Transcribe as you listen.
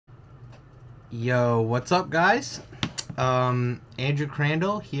Yo, what's up, guys? Andrew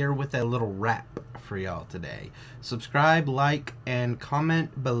Crandall here with a little rap for y'all today. Subscribe, like, and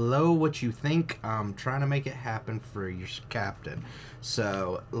comment below what you think. I'm trying to make it happen for your captain.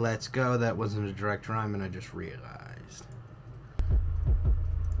 So, let's go. That wasn't a direct rhyme, and I just realized.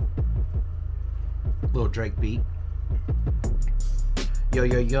 Little Drake beat. Yo,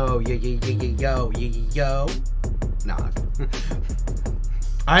 yo, yo, yo, yo, yo, yo, yo, yo, yo. Nah.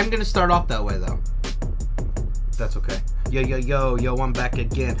 I'm gonna start off that way, though. That's okay. Yo, yo, yo, yo, I'm back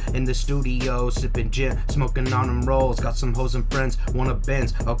again in the studio, sipping gin, smoking on them rolls, got some hoes and friends, wanna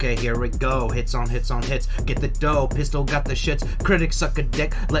Benz, okay, here we go, hits on hits on hits, get the dough, pistol got the shits, critics suck a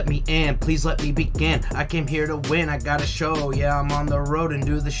dick, let me in, please let me begin, I came here to win, I got a show, yeah, I'm on the road and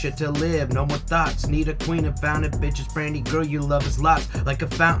do the shit to live, no more thoughts, need a queen and found it, bitches, brandy, girl, you love is lots, like a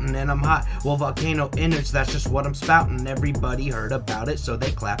fountain, and I'm hot, well, volcano innards, that's just what I'm spouting, everybody heard about it, so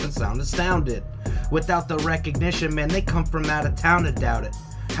they clap and sound astounded. Without the recognition, man, they come from out of town to doubt it.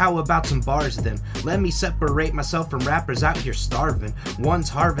 How about some bars then? Let me separate myself from rappers out here starving. One's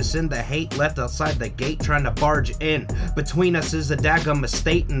harvesting the hate left outside the gate, trying to barge in. Between us is a daggum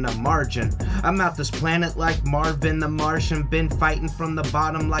estate and a margin. I'm out this planet like Marvin the Martian, been fighting from the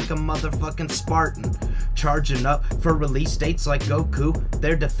bottom like a motherfucking Spartan. Charging up for release dates like Goku.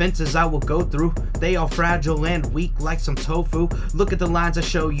 Their defenses I will go through. They all fragile and weak like some tofu. Look at the lines I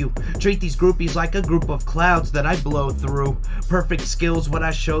show you. Treat these groupies like a group of clouds that I blow through. Perfect skills what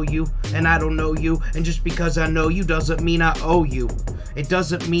I show you, and I don't know you, and just because I know you doesn't mean I owe you. It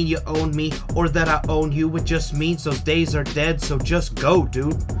doesn't mean you own me or that I own you. It just means those days are dead, so just go,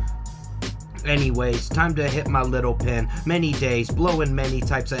 dude. Anyways, time to hit my little pen. Many days, blowing many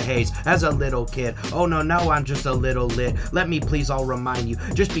types of haze as a little kid. Oh no, now I'm just a little lit. Let me please, I'll remind you.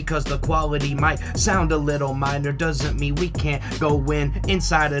 Just because the quality might sound a little minor doesn't mean we can't go win.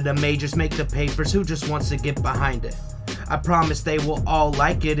 Inside of the majors, make the papers. Who just wants to get behind it? I promise they will all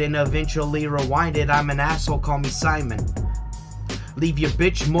like it and eventually rewind it. I'm an asshole, call me Simon. Leave your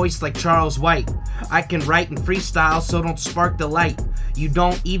bitch moist like Charles White. I can write and freestyle, so don't spark the light. You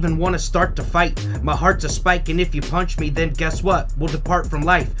don't even want to start to fight. My heart's a spike, and if you punch me, then guess what? We'll depart from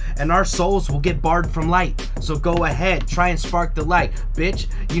life, and our souls will get barred from light. So go ahead, try and spark the light. Bitch,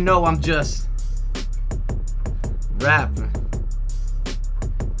 you know I'm just rapping.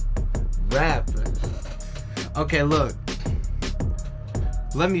 Okay, look.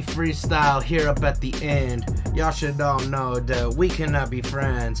 Let me freestyle here up at the end. Y'all should all know that we cannot be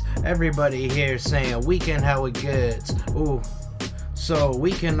friends. Everybody here saying we can how it gets. Ooh. So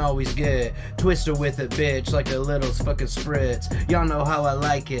we can always get twisted with it, bitch, like a little fucking spritz. Y'all know how I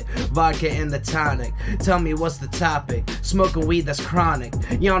like it. Vodka in the tonic. Tell me what's the topic. Smoking weed that's chronic.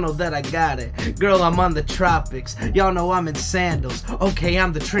 Y'all know that I got it. Girl, I'm on the tropics. Y'all know I'm in sandals. Okay,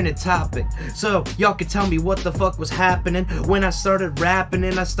 I'm the trending topic. So y'all can tell me what the fuck was happening when I started rapping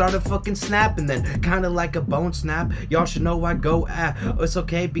and I started fucking snapping then. Kinda like a bone snap. Y'all should know I go it's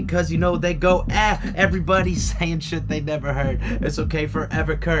okay because you know they go Everybody's saying shit they never heard. It's okay.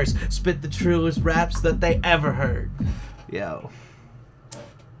 Forever curse. Spit the truest raps that they ever heard. Yo.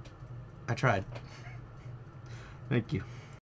 I tried. Thank you.